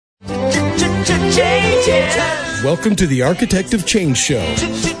Welcome to the Architect of Change Show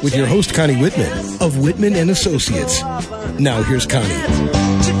with your host, Connie Whitman of Whitman and Associates. Now, here's Connie.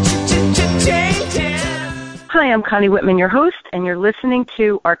 Hi, I'm Connie Whitman, your host, and you're listening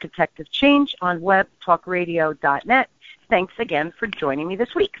to Architect of Change on webtalkradio.net. Thanks again for joining me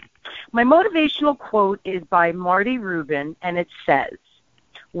this week. My motivational quote is by Marty Rubin, and it says,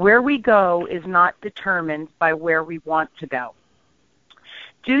 "Where we go is not determined by where we want to go."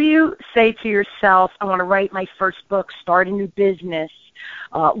 Do you say to yourself, I want to write my first book, start a new business,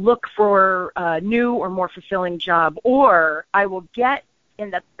 look for a new or more fulfilling job, or I will get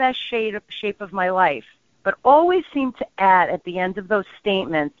in the best shape of my life, but always seem to add at the end of those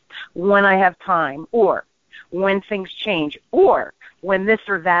statements, when I have time, or when things change, or when this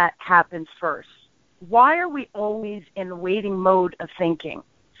or that happens first? Why are we always in the waiting mode of thinking,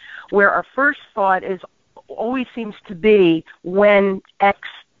 where our first thought is always seems to be, when X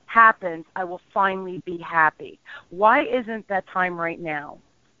happens, I will finally be happy? Why isn't that time right now?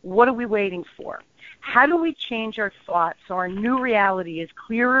 What are we waiting for? How do we change our thoughts so our new reality is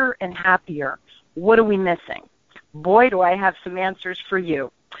clearer and happier? What are we missing? Boy, do I have some answers for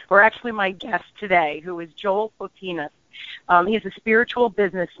you. Or actually my guest today, who is Joel Plotinus. He is a spiritual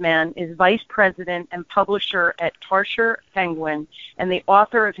businessman, is vice president and publisher at Tarsher Penguin, and the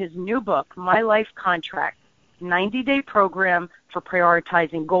author of his new book, My Life Contract, 90-day program for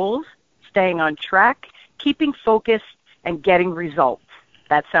prioritizing goals, staying on track, keeping focused, and getting results.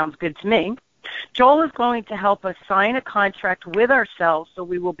 That sounds good to me. Joel is going to help us sign a contract with ourselves so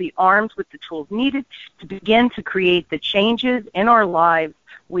we will be armed with the tools needed to begin to create the changes in our lives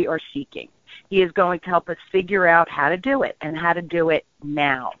we are seeking. He is going to help us figure out how to do it and how to do it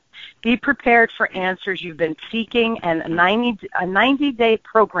now. Be prepared for answers you've been seeking and a 90-day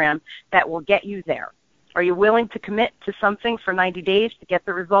program that will get you there. Are you willing to commit to something for 90 days to get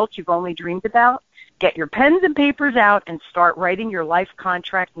the results you've only dreamed about? Get your pens and papers out and start writing your life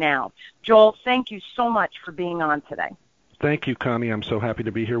contract now. Joel, thank you so much for being on today. Thank you, Connie. I'm so happy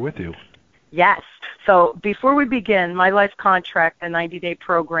to be here with you. Yes. So before we begin, My Life Contract, a 90-day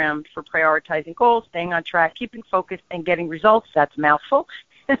program for prioritizing goals, staying on track, keeping focused, and getting results. That's a mouthful.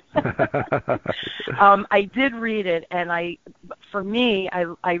 I did read it, and for me,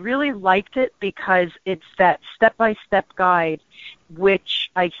 I really liked it because it's that step-by-step guide,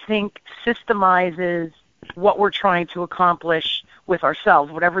 which I think systemizes what we're trying to accomplish with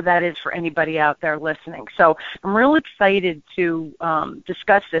ourselves, whatever that is for anybody out there listening. So I'm real excited to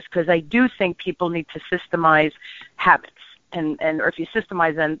discuss this because I do think people need to systemize habits, or if you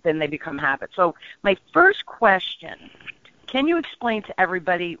systemize them, then they become habits. So my first question, can you explain to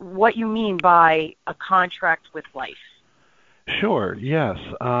everybody what you mean by a contract with life? Sure, yes.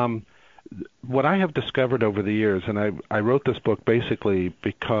 What I have discovered over the years, and I wrote this book basically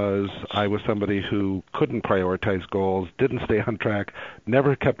because I was somebody who couldn't prioritize goals, didn't stay on track,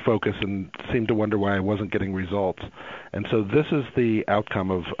 never kept focus, and seemed to wonder why I wasn't getting results. And so this is the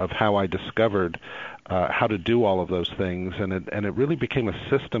outcome of how I discovered how to do all of those things, and it really became a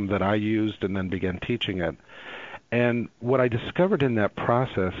system that I used and then began teaching it. And what I discovered in that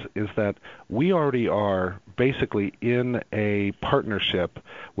process is that we already are basically in a partnership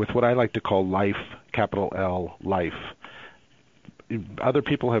with what I like to call life, capital L, life. Other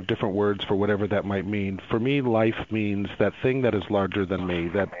people have different words for whatever that might mean. For me, life means that thing that is larger than me,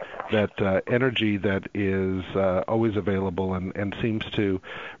 that energy that is always available and seems to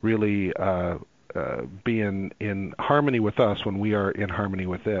really be in harmony with us when we are in harmony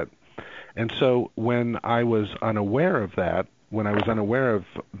with it. And so when I was unaware of that, when I was unaware of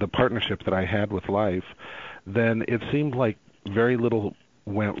the partnership that I had with life, then it seemed like very little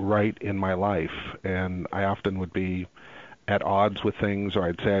went right in my life. And I often would be at odds with things, or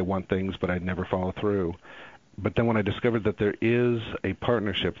I'd say I want things, but I'd never follow through. But then when I discovered that there is a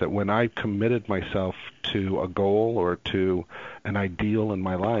partnership, that when I committed myself to a goal or to an ideal in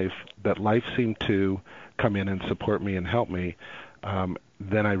my life, that life seemed to come in and support me and help me,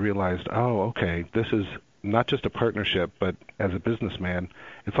 then I realized, oh, okay, this is not just a partnership, but as a businessman,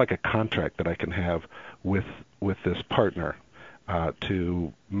 it's like a contract that I can have with this partner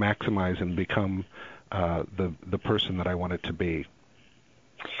to maximize and become the person that I want it to be.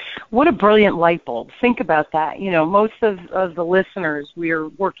 What a brilliant light bulb. Think about that. You know, most of the listeners, we are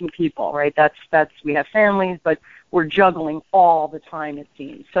working people, right? That's we have families, but we're juggling all the time, it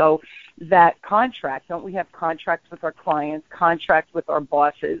seems. So that contract, don't we have contracts with our clients, contracts with our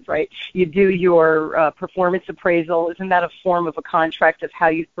bosses, right? You do your performance appraisal. Isn't that a form of a contract of how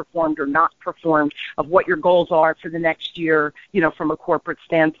you've performed or not performed, of what your goals are for the next year, you know, from a corporate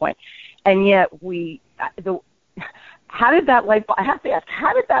standpoint? And yet how did that light bulb, I have to ask,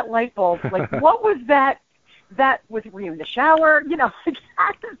 how did that light bulb, like, what was that were you in the shower? You know, like,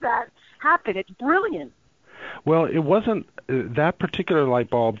 how does that happen? It's brilliant. Well, it wasn't, that particular light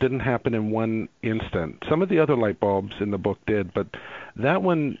bulb didn't happen in one instant. Some of the other light bulbs in the book did, but that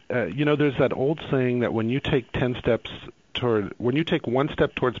one, you know, there's that old saying that when you take when you take one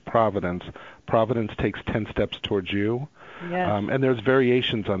step towards Providence, Providence takes 10 steps towards you. Yes. And there's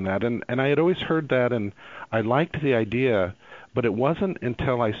variations on that. And I had always heard that, and I liked the idea, but it wasn't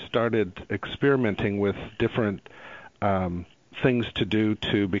until I started experimenting with different things to do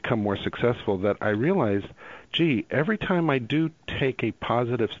to become more successful that I realized, gee, every time I do take a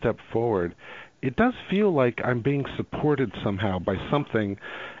positive step forward, it does feel like I'm being supported somehow by something.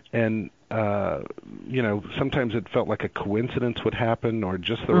 And, you know, sometimes it felt like a coincidence would happen or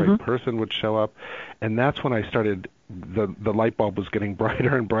just the right person would show up. And that's when I started, the light bulb was getting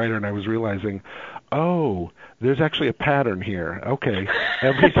brighter and brighter, and I was realizing, oh, there's actually a pattern here. Okay,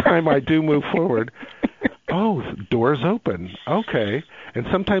 every time I do move forward, oh, doors open. Okay. And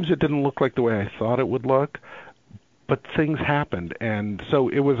sometimes it didn't look like the way I thought it would look, but things happened. And so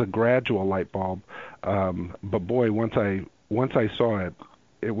it was a gradual light bulb. But boy, once I saw it,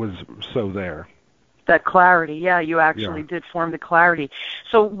 it was so there. That clarity, yeah, you actually did form the clarity.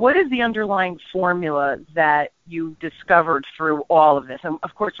 So what is the underlying formula that you discovered through all of this? And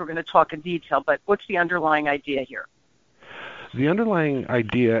of course, we're going to talk in detail, but what's the underlying idea here? The underlying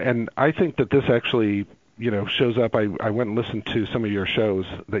idea, and I think that this actually, you know, shows up. I went and listened to some of your shows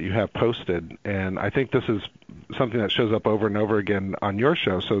that you have posted, and I think this is something that shows up over and over again on your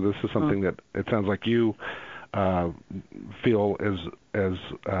show. So this is something that it sounds like you feel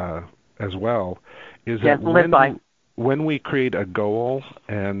as well, is that when we create a goal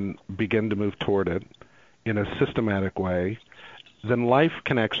and begin to move toward it in a systematic way, then life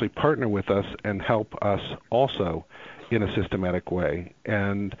can actually partner with us and help us also in a systematic way.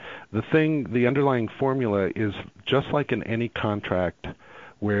 And the underlying formula is just like in any contract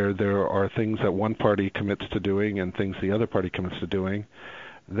where there are things that one party commits to doing and things the other party commits to doing,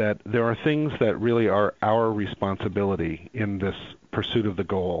 that there are things that really are our responsibility in this pursuit of the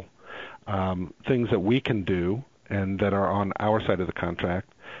goal, things that we can do and that are on our side of the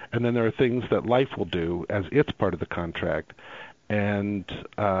contract, and then there are things that life will do as its part of the contract. And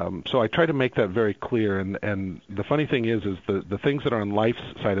so I try to make that very clear. And the funny thing is the things that are on life's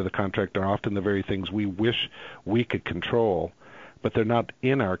side of the contract are often the very things we wish we could control, but they're not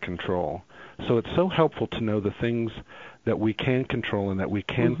in our control. So it's so helpful to know the things that we can control and that we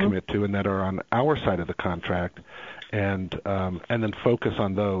can commit to and that are on our side of the contract, and then focus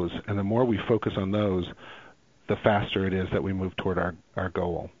on those. And the more we focus on those, the faster it is that we move toward our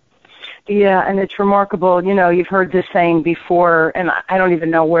goal. Yeah, and it's remarkable. You know, you've heard this saying before, and I don't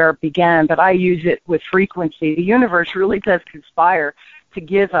even know where it began, but I use it with frequency. The universe really does conspire to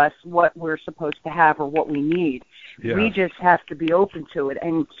give us what we're supposed to have or what we need. Yeah. We just have to be open to it.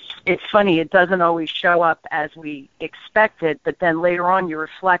 And it's funny, it doesn't always show up as we expect it, but then later on you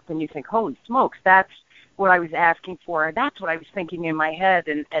reflect and you think, holy smokes, that's what I was asking for, and that's what I was thinking in my head,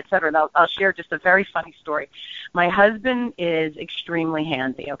 and et cetera. And I'll share just a very funny story. My husband is extremely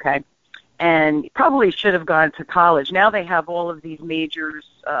handy, okay? And probably should have gone to college. Now they have all of these majors,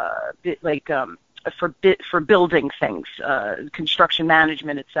 for building things, construction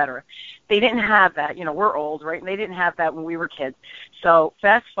management, et cetera. They didn't have that. You know, we're old, right? And they didn't have that when we were kids. So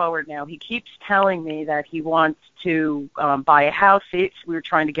fast forward now, he keeps telling me that he wants to buy a house. We were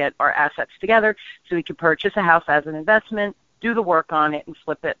trying to get our assets together so we could purchase a house as an investment, do the work on it, and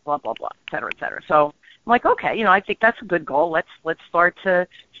flip it, blah, blah, blah, et cetera, et cetera. So I'm like, okay, you know, I think that's a good goal. Let's start to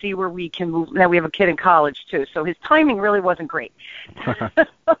see where we can move. Now we have a kid in college too, so his timing really wasn't great.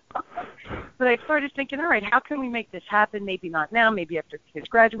 But I started thinking, all right, how can we make this happen? Maybe not now, maybe after kids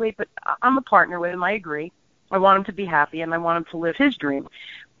graduate, but I'm a partner with him. I agree. I want him to be happy, and I want him to live his dream.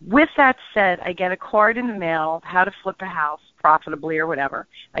 With that said, I get a card in the mail, how to flip a house profitably or whatever.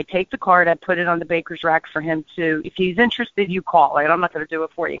 I take the card, I put it on the baker's rack for him to, if he's interested, you call. Right? I'm not going to do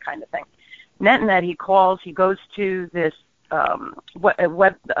it for you kind of thing. Net, he calls, he goes to this not a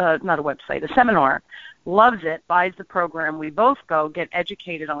website, a seminar, loves it, buys the program. We both go, get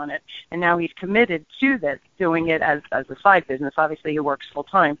educated on it, and now he's committed to this, doing it as a side business. Obviously, he works full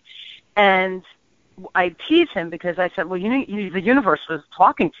time. And I tease him because I said, well, the universe was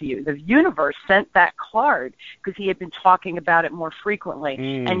talking to you. The universe sent that card because he had been talking about it more frequently.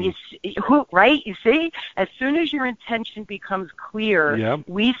 And right? You see, as soon as your intention becomes clear,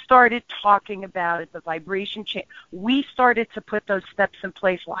 we started talking about it, the vibration change. We started to put those steps in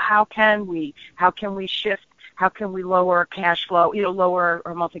place. Well, how can we shift? How can we lower our cash flow, lower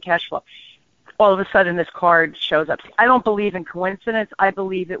our monthly cash flow? all of a sudden this card shows up. I don't believe in coincidence. I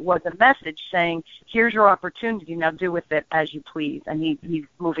believe it was a message saying, here's your opportunity. Now do with it as you please. And he's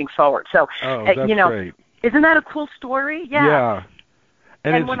moving forward. So, that's great. Isn't that a cool story? Yeah. Yeah.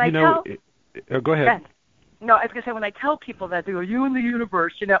 And it's, when I tell... go ahead. No, I was going to say, when I tell people that, they go, you in the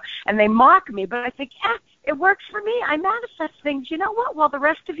universe, and they mock me, but I think, it works for me. I manifest things. You know what? While the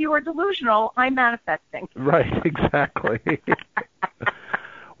rest of you are delusional, I manifest things. Right, exactly.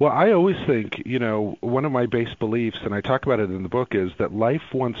 Well, I always think, one of my base beliefs, and I talk about it in the book, is that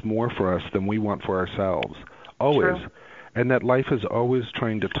life wants more for us than we want for ourselves. Always. True. And that life is always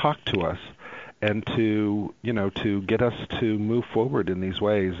trying to talk to us and to get us to move forward in these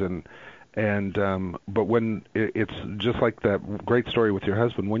ways. But when it's just like that great story with your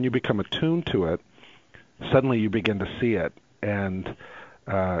husband, when you become attuned to it, suddenly you begin to see it, and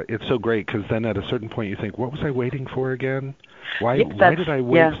it's so great, because then at a certain point you think, what was I waiting for again? Why did I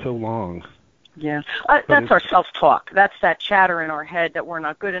wait so long? Yeah, that's our self-talk. That's that chatter in our head that we're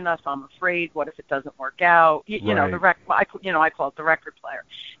not good enough. I'm afraid. What if it doesn't work out? You know, I call it the record player.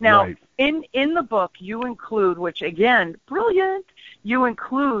 Now, in the book, you include, which again, brilliant. You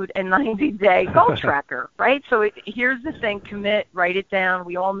include a 90-day goal tracker, right? So here's the thing: commit, write it down.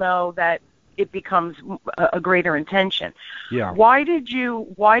 We all know that it becomes a greater intention. Yeah. Why did you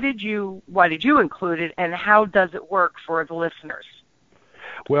include it, and how does it work for the listeners?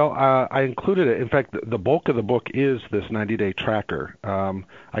 Well, I included it. In fact, the bulk of the book is this 90-day tracker.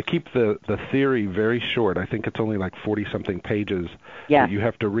 I keep the theory very short. I think it's only like 40-something pages that you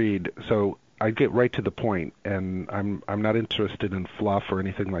have to read. So I get right to the point, and I'm not interested in fluff or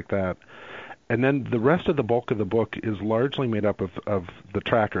anything like that. And then the rest of the bulk of the book is largely made up of the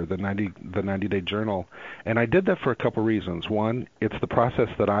tracker, the 90-day journal. And I did that for a couple reasons. One, it's the process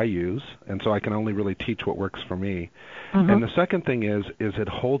that I use, and so I can only really teach what works for me. Mm-hmm. And the second thing is it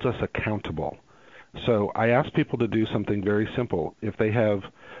holds us accountable. So I ask people to do something very simple. If they have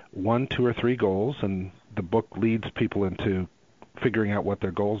 1, 2, or 3 goals, and the book leads people into figuring out what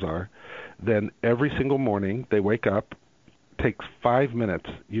their goals are, then every single morning they wake up, takes 5 minutes.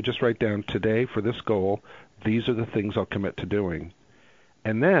 You just write down, today for this goal, these are the things I'll commit to doing.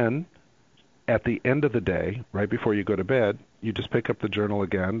 And then at the end of the day, right before you go to bed, you just pick up the journal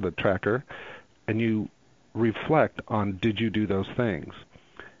again, the tracker, and you reflect on, did you do those things?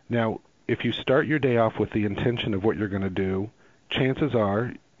 Now, if you start your day off with the intention of what you're going to do, chances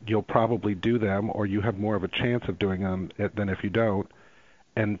are you'll probably do them, or you have more of a chance of doing them than if you don't.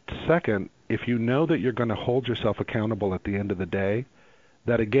 And second, if you know that you're going to hold yourself accountable at the end of the day,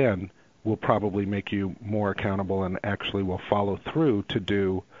 that again will probably make you more accountable and actually will follow through to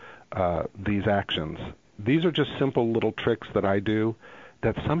do these actions. These are just simple little tricks that I do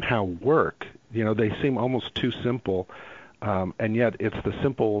that somehow work. They seem almost too simple, and yet it's the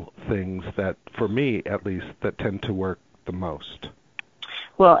simple things that, for me at least, that tend to work the most.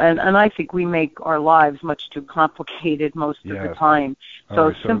 Well, and I think we make our lives much too complicated most of the time.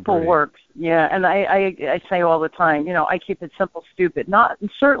 So simple works. Yeah, and I say all the time, I keep it simple, stupid.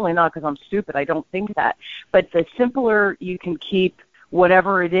 Certainly not because I'm stupid. I don't think that. But the simpler you can keep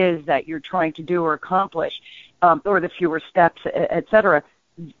whatever it is that you're trying to do or accomplish, or the fewer steps, et cetera,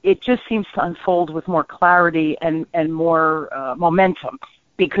 it just seems to unfold with more clarity and more momentum,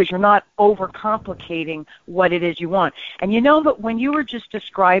 because you're not overcomplicating what it is you want. And that when you were just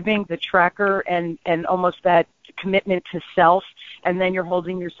describing the tracker and almost that commitment to self, and then you're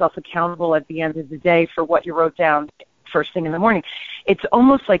holding yourself accountable at the end of the day for what you wrote down first thing in the morning, it's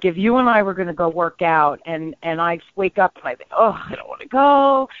almost like if you and I were going to go work out, and I wake up and I think, I don't want to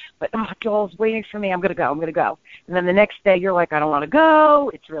go, but Joel's waiting for me, I'm going to go. And then the next day you're like, I don't want to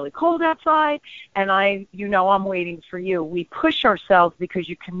go, it's really cold outside, and I'm waiting for you. We push ourselves because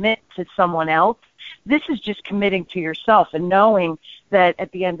you commit to someone else. This is just committing to yourself and knowing that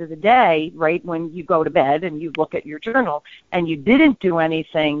at the end of the day, right, when you go to bed and you look at your journal and you didn't do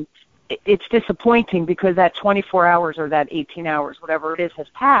anything, it's disappointing because that 24 hours or that 18 hours, whatever it is, has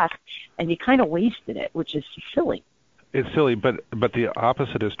passed, and you kind of wasted it, which is silly. It's silly, but the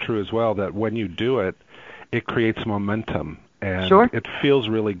opposite is true as well, that when you do it, it creates momentum, and it feels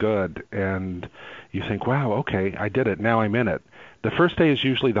really good, and you think, wow, okay, I did it, now I'm in it. The first day is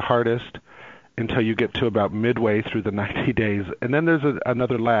usually the hardest until you get to about midway through the 90 days, and then there's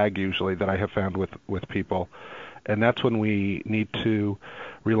another lag usually that I have found with people, and that's when we need to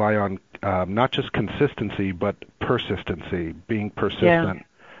rely on not just consistency but persistency, being persistent.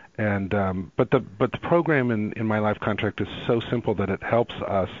 Yeah. And but the program in My Life Contract is so simple that it helps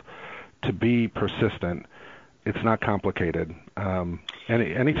us to be persistent. it's not complicated.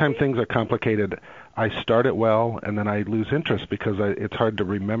 Anytime things are complicated, I start it well, and then I lose interest because it's hard to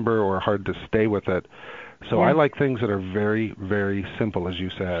remember or hard to stay with it. So I like things that are very, very simple, as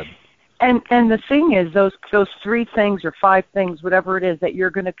you said. And the thing is, those 3 things or 5 things, whatever it is that you're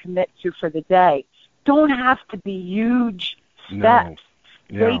going to commit to for the day, don't have to be huge steps.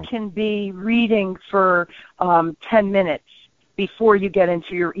 No. They can be reading for 10 minutes before you get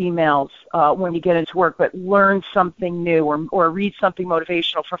into your emails when you get into work, but learn something new or read something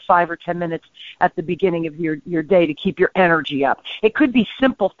motivational for 5 or 10 minutes at the beginning of your day to keep your energy up. It could be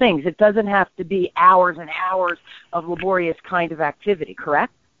simple things. It doesn't have to be hours and hours of laborious kind of activity,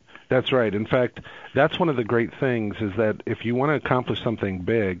 correct? That's right. In fact, that's one of the great things is that if you want to accomplish something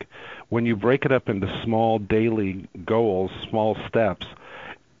big, when you break it up into small daily goals, small steps,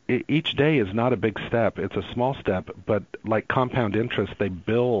 each day is not a big step. It's a small step, but like compound interest, they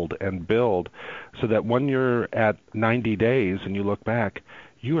build and build so that when you're at 90 days and you look back,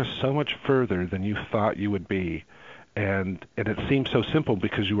 you are so much further than you thought you would be. And it seems so simple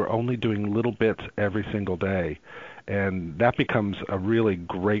because you were only doing little bits every single day. And that becomes a really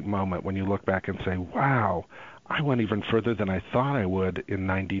great moment when you look back and say, wow, I went even further than I thought I would in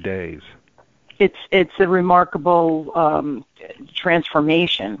 90 days. It's a remarkable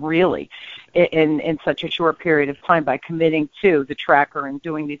transformation, really, in such a short period of time by committing to the tracker and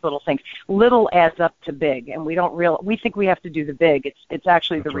doing these little things. Little adds up to big, and we think we have to do the big. It's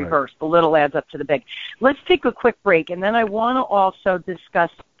actually the reverse. The little adds up to the big. Let's take a quick break, and then I want to also discuss.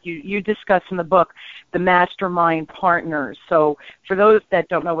 You discuss in the book the mastermind partners. So for those that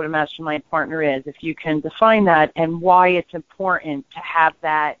don't know what a mastermind partner is, if you can define that and why it's important to have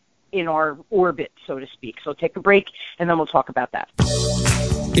that in our orbit, so to speak. So take a break, and then we'll talk about that.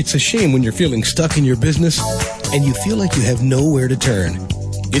 It's a shame when you're feeling stuck in your business and you feel like you have nowhere to turn.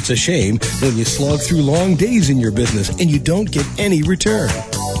 It's a shame when you slog through long days in your business and you don't get any return.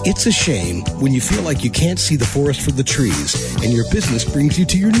 It's a shame when you feel like you can't see the forest for the trees and your business brings you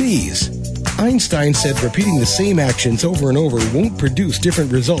to your knees. Einstein said repeating the same actions over and over won't produce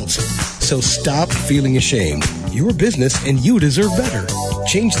different results. So stop feeling ashamed. Your business and you deserve better.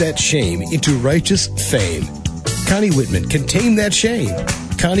 Change that shame into righteous fame. Connie Whitman can tame that shame.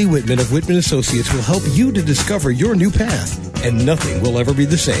 Connie Whitman of Whitman Associates will help you to discover your new path, and nothing will ever be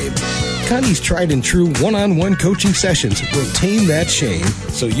the same. Connie's tried and true one-on-one coaching sessions will tame that shame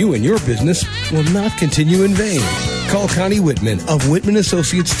so you and your business will not continue in vain. Call Connie Whitman of Whitman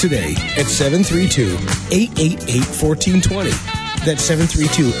Associates today at 732-888-1420. That's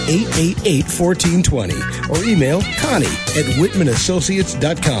 732-888-1420. Or email Connie at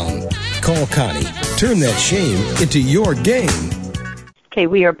whitmanassociates.com. Call Connie. Turn that shame into your game. Okay,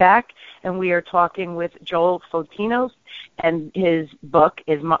 we are back, and we are talking with Joel Fotinos, and his book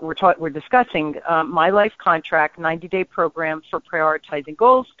is we're discussing My Life Contract, 90-day program for prioritizing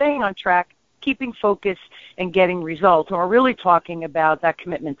goals, staying on track, keeping focus, and getting results. And we're really talking about that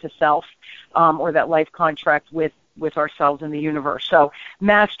commitment to self, or that life contract with ourselves and the universe. So,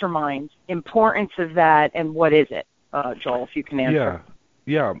 masterminds, importance of that, and what is it, Joel? If you can answer.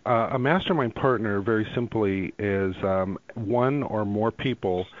 Yeah, a mastermind partner, very simply, is one or more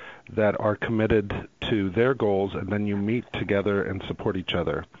people that are committed to their goals, and then you meet together and support each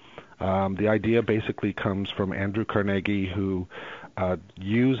other. The idea basically comes from Andrew Carnegie, who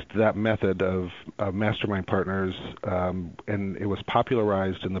used that method of mastermind partners, and it was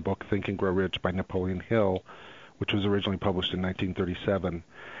popularized in the book Think and Grow Rich by Napoleon Hill, which was originally published in 1937.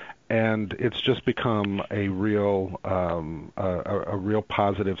 And it's just become a real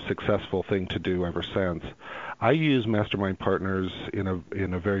positive, successful thing to do ever since. I use mastermind partners in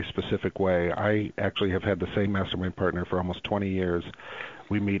a very specific way. I actually have had the same mastermind partner for almost 20 years.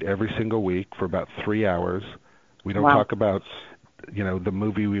 We meet every single week for about 3 hours. We don't talk about, the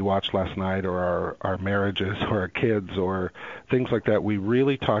movie we watched last night or our marriages or our kids or things like that. We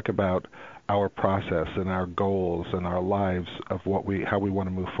really talk about our process and our goals and our lives of how we want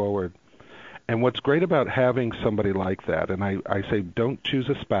to move forward. And what's great about having somebody like that, and I say don't choose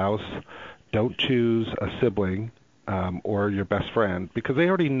a spouse, don't choose a sibling or your best friend, because they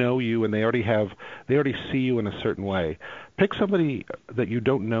already know you and they already see you in a certain way. Pick somebody that you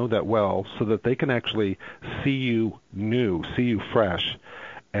don't know that well so that they can actually see you new, see you fresh.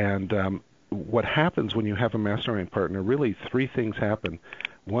 And what happens when you have a mastermind partner, really 3 things happen.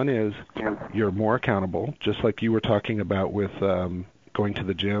 One is you're more accountable, just like you were talking about with going to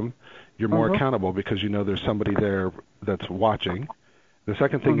the gym. You're more accountable because you know there's somebody there that's watching. The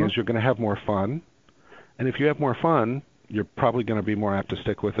second thing is you're going to have more fun. And if you have more fun, you're probably going to be more apt to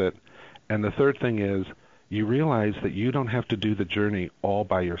stick with it. And the third thing is you realize that you don't have to do the journey all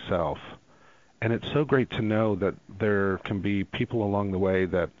by yourself. And it's so great to know that there can be people along the way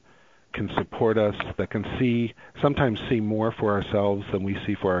that can support us, that can sometimes see more for ourselves than we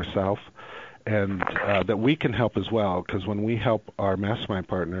see for ourselves, and that we can help as well. Because when we help our mastermind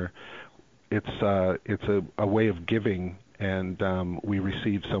partner, it's a way of giving, and we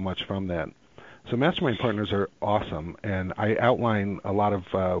receive so much from that. So mastermind partners are awesome, and I outline a lot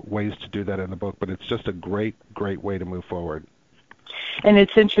of ways to do that in the book, but it's just a great, great way to move forward. And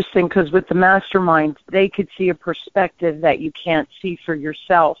it's interesting because with the masterminds, they could see a perspective that you can't see for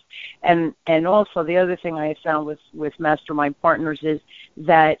yourself. And also the other thing I have found with mastermind partners is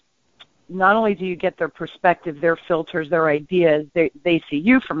that not only do you get their perspective, their filters, their ideas, they see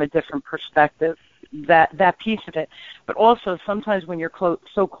you from a different perspective, that piece of it. But also sometimes when you're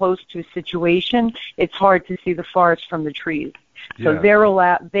so close to a situation, it's hard to see the forest from the trees. So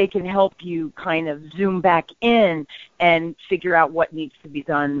they can help you kind of zoom back in and figure out what needs to be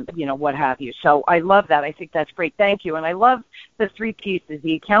done, what have you. So I love that. I think that's great. Thank you. And I love the three pieces: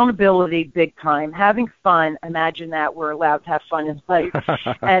 the accountability, big time, having fun. Imagine that we're allowed to have fun in life.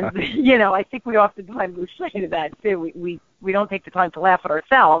 And, I think we oftentimes lose sight of that too. We don't take the time to laugh at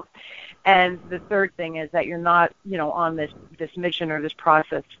ourselves. And the third thing is that you're not, on this mission or this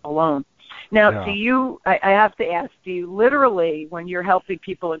process alone. Now, do you, I have to ask, do you literally, when you're helping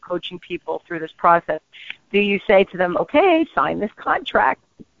people and coaching people through this process, do you say to them, okay, sign this contract?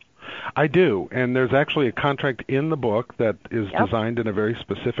 I do, and there's actually a contract in the book that is designed in a very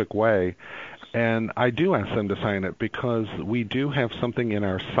specific way, and I do ask them to sign it because we do have something in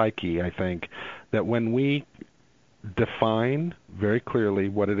our psyche, I think, that when we define very clearly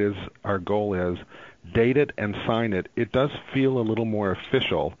what it is our goal is, date it and sign it, it does feel a little more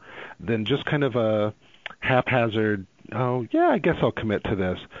official than just kind of a haphazard, oh, yeah, I guess I'll commit to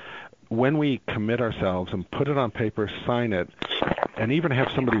this. When we commit ourselves and put it on paper, sign it, and even have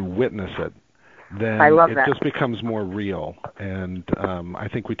somebody witness it, then it just becomes more real, and I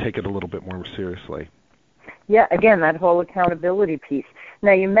think we take it a little bit more seriously. Yeah, again, that whole accountability piece.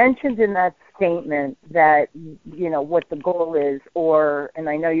 Now, you mentioned in that statement that, what the goal is, and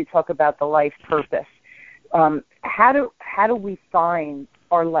I know you talk about the life purpose. How do we find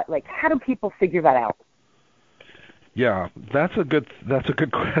how do people figure that out? Yeah, that's a good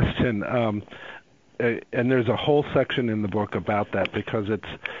question. And there's a whole section in the book about that because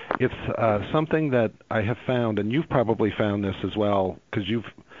it's something that I have found, and you've probably found this as well because you've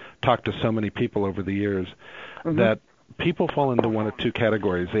talked to so many people over the years, that people fall into one of two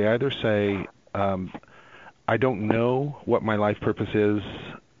categories. They either say, I don't know what my life purpose is,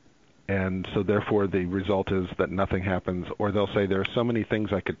 and so therefore the result is that nothing happens, or they'll say there are so many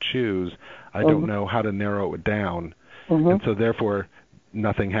things I could choose, I don't know how to narrow it down, and so therefore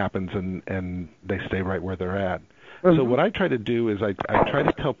nothing happens, and they stay right where they're at. So what I try to do is I try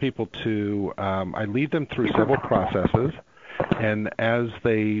to tell people to, I lead them through several processes, and as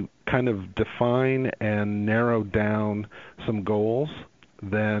they kind of define and narrow down some goals,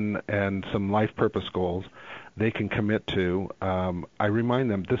 and some life purpose goals they can commit to, I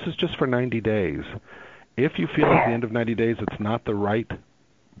remind them this is just for 90 days. If you feel at the end of 90 days it's not the right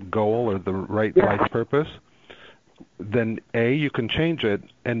goal or the right life purpose, then A, you can change it,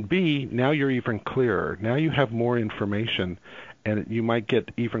 and B, now you're even clearer. Now you have more information, and you might get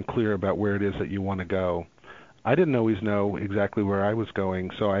even clearer about where it is that you want to go. I didn't always know exactly where I was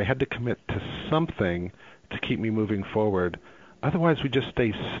going, so I had to commit to something to keep me moving forward. Otherwise, we just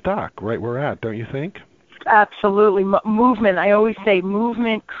stay stuck right where we're at, don't you think? Absolutely. Movement, I always say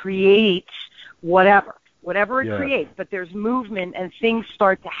movement creates whatever it creates, but there's movement and things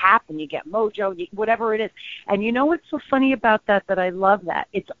start to happen. You get mojo, whatever it is. And you know what's so funny about that I love that?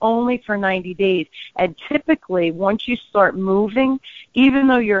 It's only for 90 days. And typically, once you start moving, even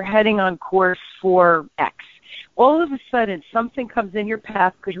though you're heading on course for X, all of a sudden something comes in your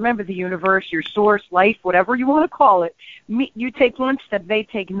path, because remember the universe, your source, life, whatever you want to call it, you take one step, they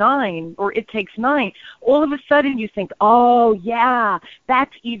take 9, or it takes 9. All of a sudden you think, oh yeah,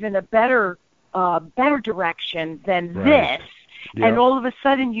 that's even a better direction than this. Yep. And all of a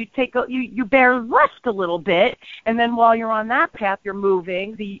sudden you bear left a little bit, and then while you're on that path, you're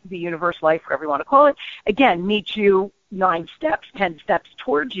moving, the universe, life, whatever you want to call it, again, meets you 9 steps, 10 steps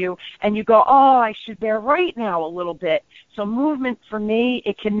towards you, and you go, oh, I should bear right now a little bit. So movement for me,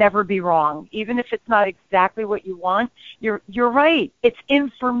 it can never be wrong. Even if it's not exactly what you want, you're right. It's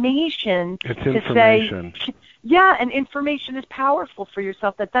information. Say, yeah, and information is powerful for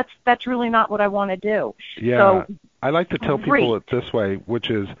yourself. That's really not what I want to do. Yeah, so, I like to tell people it this way, which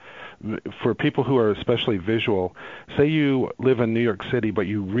is, for people who are especially visual, say you live in New York City, but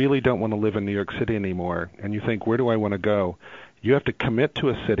you really don't want to live in New York City anymore, and you think, where do I want to go? You have to commit to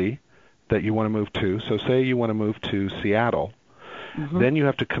a city, that you want to move to. So say you want to move to Seattle. Then you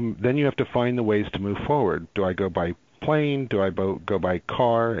have to find the ways to move forward. Do I go by plane? Do I go by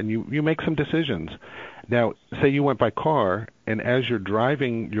car? And you make some decisions. Now, say you went by car, and as you're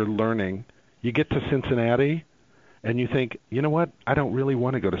driving, you're learning. You get to Cincinnati, and you think, you know what? I don't really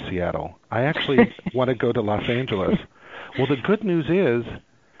want to go to Seattle. I actually want to go to Los Angeles. Well, the good news is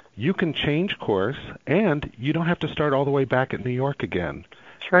you can change course, and you don't have to start all the way back at New York again.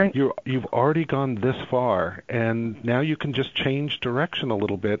 That's right. You've already gone this far, and now you can just change direction a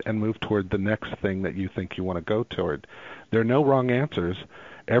little bit and move toward the next thing that you think you want to go toward. There are no wrong answers.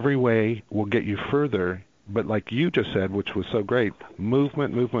 Every way will get you further, but like you just said, which was so great,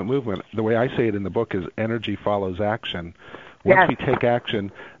 movement, movement, movement. The way I say it in the book is energy follows action. Once we take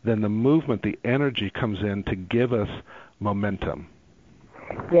action, then the movement, the energy comes in to give us momentum.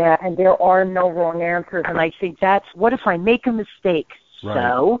 Yeah, and there are no wrong answers, and I think that's, what if I make a mistake? Right.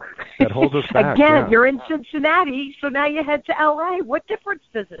 So, that holds us back. Again, you're in Cincinnati, so now you head to LA. What difference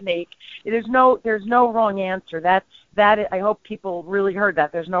does it make? There's no wrong answer. That I hope people really heard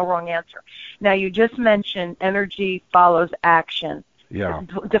that. There's no wrong answer. Now, you just mentioned energy follows action. Yeah.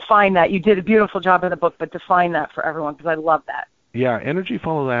 Define that. You did a beautiful job in the book, but define that for everyone, because I love that. Yeah, energy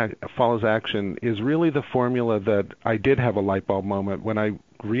follows action is really the formula that I did have a light bulb moment when I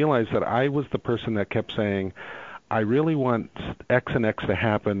realized that I was the person that kept saying, I really want X and X to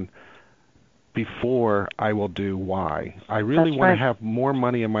happen before I will do Y. I really want to have more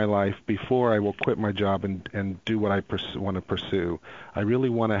money in my life before I will quit my job and do what I want to pursue. I really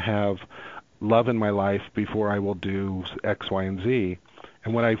want to have love in my life before I will do X, Y, and Z.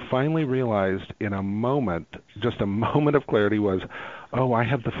 And what I finally realized in a moment, just a moment of clarity, was, oh, I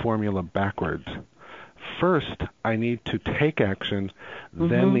have the formula backwards. First, I need to take action,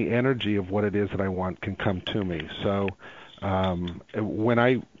 then the energy of what it is that I want can come to me. So when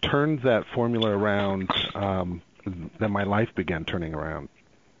I turned that formula around, then my life began turning around.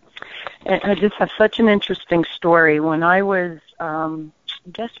 And I just have such an interesting story. When I was, I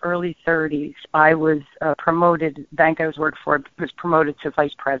guess, early 30s, I was promoted, the bank I was working for was promoted to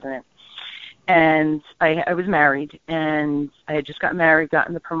vice president. And I was married, and I had just gotten married,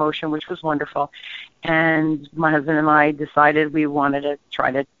 gotten the promotion, which was wonderful. And my husband and I decided we wanted to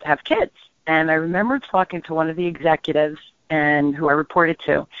try to have kids. And I remember talking to one of the executives and who I reported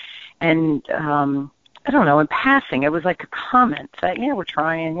to. And I don't know, in passing, it was like a comment that, yeah, we're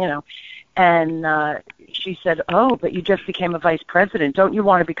trying, you know. And she said, oh, but you just became a vice president. Don't you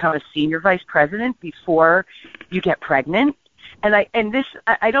want to become a senior vice president before you get pregnant? And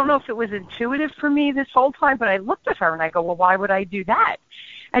I don't know if it was intuitive for me this whole time, but I looked at her and I go, well, why would I do that?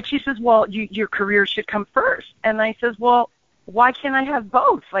 And she says, well, your career should come first. And I says, well, why can't I have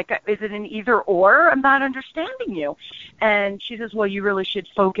both? Like, is it an either or? I'm not understanding you. And she says, well, you really should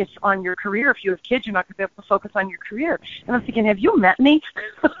focus on your career. If you have kids, you're not going to be able to focus on your career. And I'm thinking, have you met me?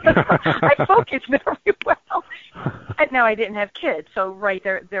 I focus very well. And now I didn't have kids, so right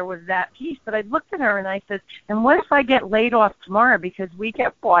there was that piece. But I looked at her and I said, and what if I get laid off tomorrow because we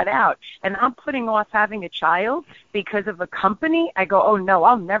get bought out and I'm putting off having a child because of a company? I go, oh, no,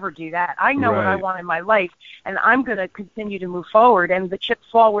 I'll never do that. I know what I want in my life, and I'm going to continue to move forward, and the chips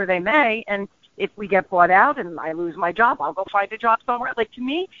fall where they may. And if we get bought out and I lose my job, I'll go find a job somewhere. Like, to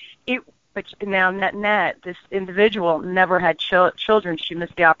me, but now net, this individual never had children. She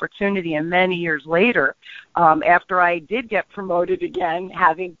missed the opportunity, and many years later, after I did get promoted again,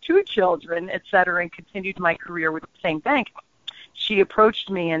 having 2 children, et cetera, and continued my career with the same bank, she approached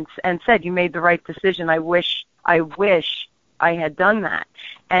me and said, you made the right decision. I wish I had done that.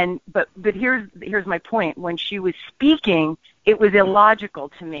 But here's my point. When she was speaking, it was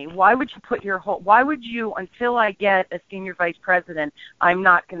illogical to me. Why would you, until I get a senior vice president, I'm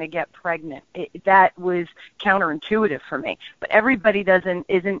not going to get pregnant? That was counterintuitive for me. But everybody doesn't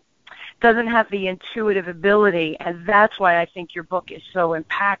have the intuitive ability, and that's why I think your book is so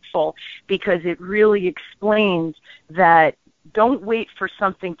impactful, because it really explains that don't wait for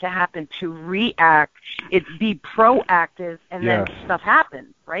something to happen to react. It's be proactive, and then stuff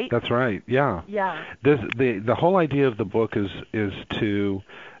happens, right? That's right. Yeah. Yeah. The whole idea of the book is to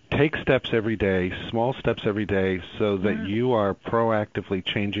take steps every day, small steps every day, so that you are proactively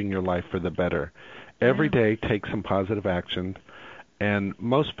changing your life for the better. Every day, take some positive action. And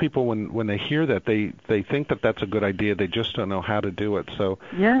most people, when they hear that, they think that that's a good idea. They just don't know how to do it. So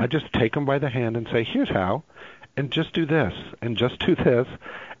I just take them by the hand and say, here's how. And just do this, and just do this,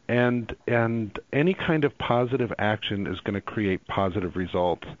 and any kind of positive action is going to create positive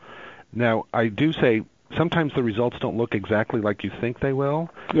results. Now, I do say sometimes the results don't look exactly like you think they will,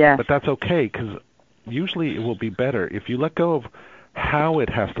 but that's okay, because usually it will be better. If you let go of how it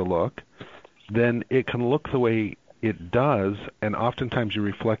has to look, then it can look the way it does, and oftentimes you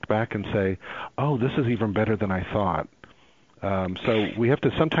reflect back and say, oh, this is even better than I thought. So we have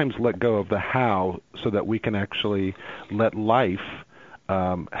to sometimes let go of the how so that we can actually let life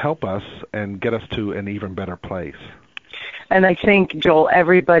help us and get us to an even better place. And I think, Joel,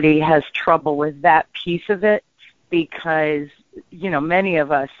 everybody has trouble with that piece of it because, many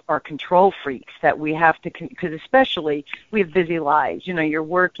of us are control freaks that we have to, because especially we have busy lives. You're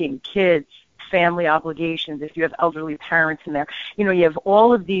working, kids, family obligations, if you have elderly parents in there. You have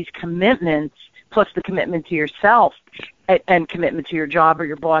all of these commitments, plus the commitment to yourself and commitment to your job or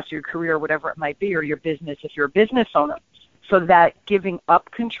your boss or your career, or whatever it might be, or your business if you're a business owner. So that giving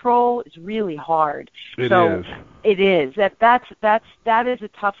up control is really hard. It is. That is a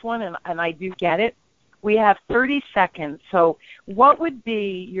tough one, and I do get it. We have 30 seconds. So what would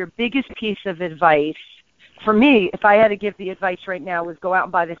be your biggest piece of advice? For me, if I had to give the advice right now, was go out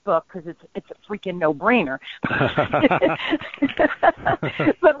and buy this book because it's a freaking no-brainer.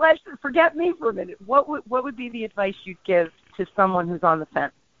 But let's forget me for a minute. What would be the advice you'd give to someone who's on the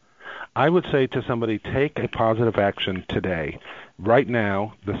fence? I would say to somebody, take a positive action today. Right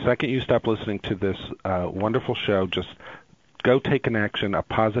now, the second you stop listening to this wonderful show, just go take an action, a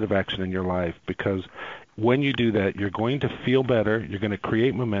positive action in your life, because when you do that, you're going to feel better, you're going to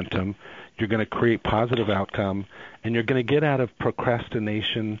create momentum, you're going to create positive outcome, and you're going to get out of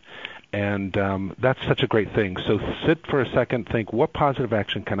procrastination, and that's such a great thing. So sit for a second, think, what positive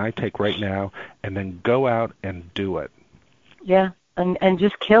action can I take right now, and then go out and do it. Yeah, and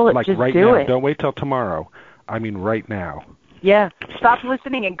just kill it. Like just right do now. it. Don't wait till tomorrow. I mean right now. Yeah, stop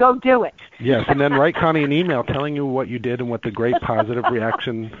listening and go do it. Yes, and then write Connie an email telling you what you did and what the great positive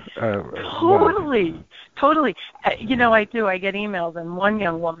reaction was. Totally. I do. I get emails, and one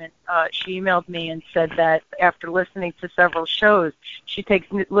young woman, she emailed me and said that after listening to several shows, she takes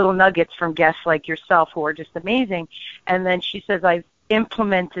little nuggets from guests like yourself who are just amazing, and then she says, I've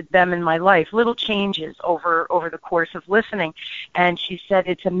implemented them in my life, little changes over the course of listening. And she said,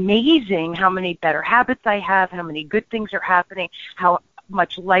 it's amazing how many better habits I have, how many good things are happening, how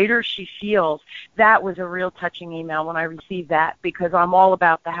much lighter she feels. That was a real touching email when I received that, because I'm all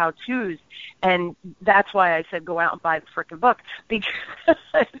about the how-tos. And that's why I said go out and buy the frickin' book, because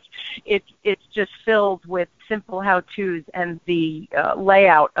it's just filled with simple how-tos, and the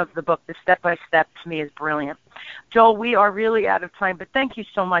layout of the book, the step-by-step, to me is brilliant. Joel, we are really out of time, but thank you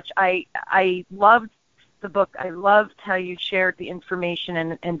so much. I loved the book. I loved how you shared the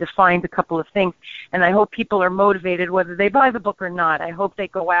information and defined a couple of things, and I hope people are motivated whether they buy the book or not. I hope they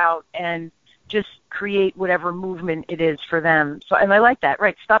go out and just create whatever movement it is for them. So, and I like that,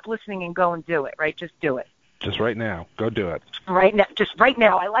 right? Stop listening and go and do it, right? Just do it. Just right now. Go do it. Right now. Just right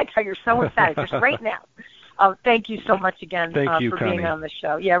now. I like how you're so emphatic. Just right now. Thank you so much again for being Connie. on the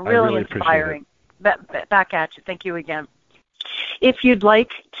show. Yeah, really inspiring. Back at you. Thank you again. If you'd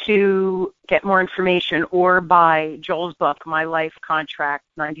like to get more information or buy Joel's book, My Life Contract,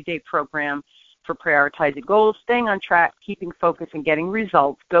 90-Day Program for Prioritizing Goals, Staying on Track, Keeping Focus, and Getting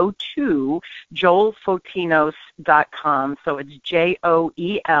Results, go to joelfotinos.com. So it's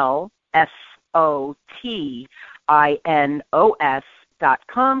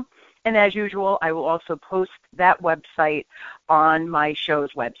JoelSotinos.com. And as usual, I will also post that website on my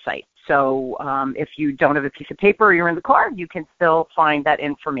show's website. So if you don't have a piece of paper or you're in the car, you can still find that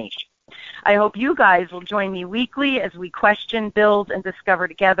information. I hope you guys will join me weekly as we question, build, and discover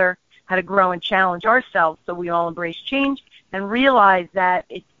together how to grow and challenge ourselves so we all embrace change and realize that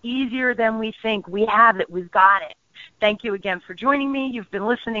it's easier than we think. We have it. We've got it. Thank you again for joining me. You've been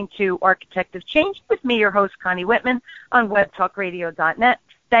listening to Architect of Change with me, your host, Connie Whitman, on webtalkradio.net.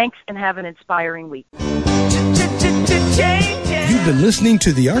 Thanks, and have an inspiring week. You've been listening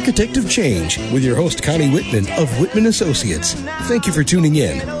to The Architect of Change with your host, Connie Whitman of Whitman Associates. Thank you for tuning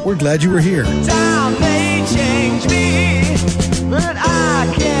in. We're glad you were here.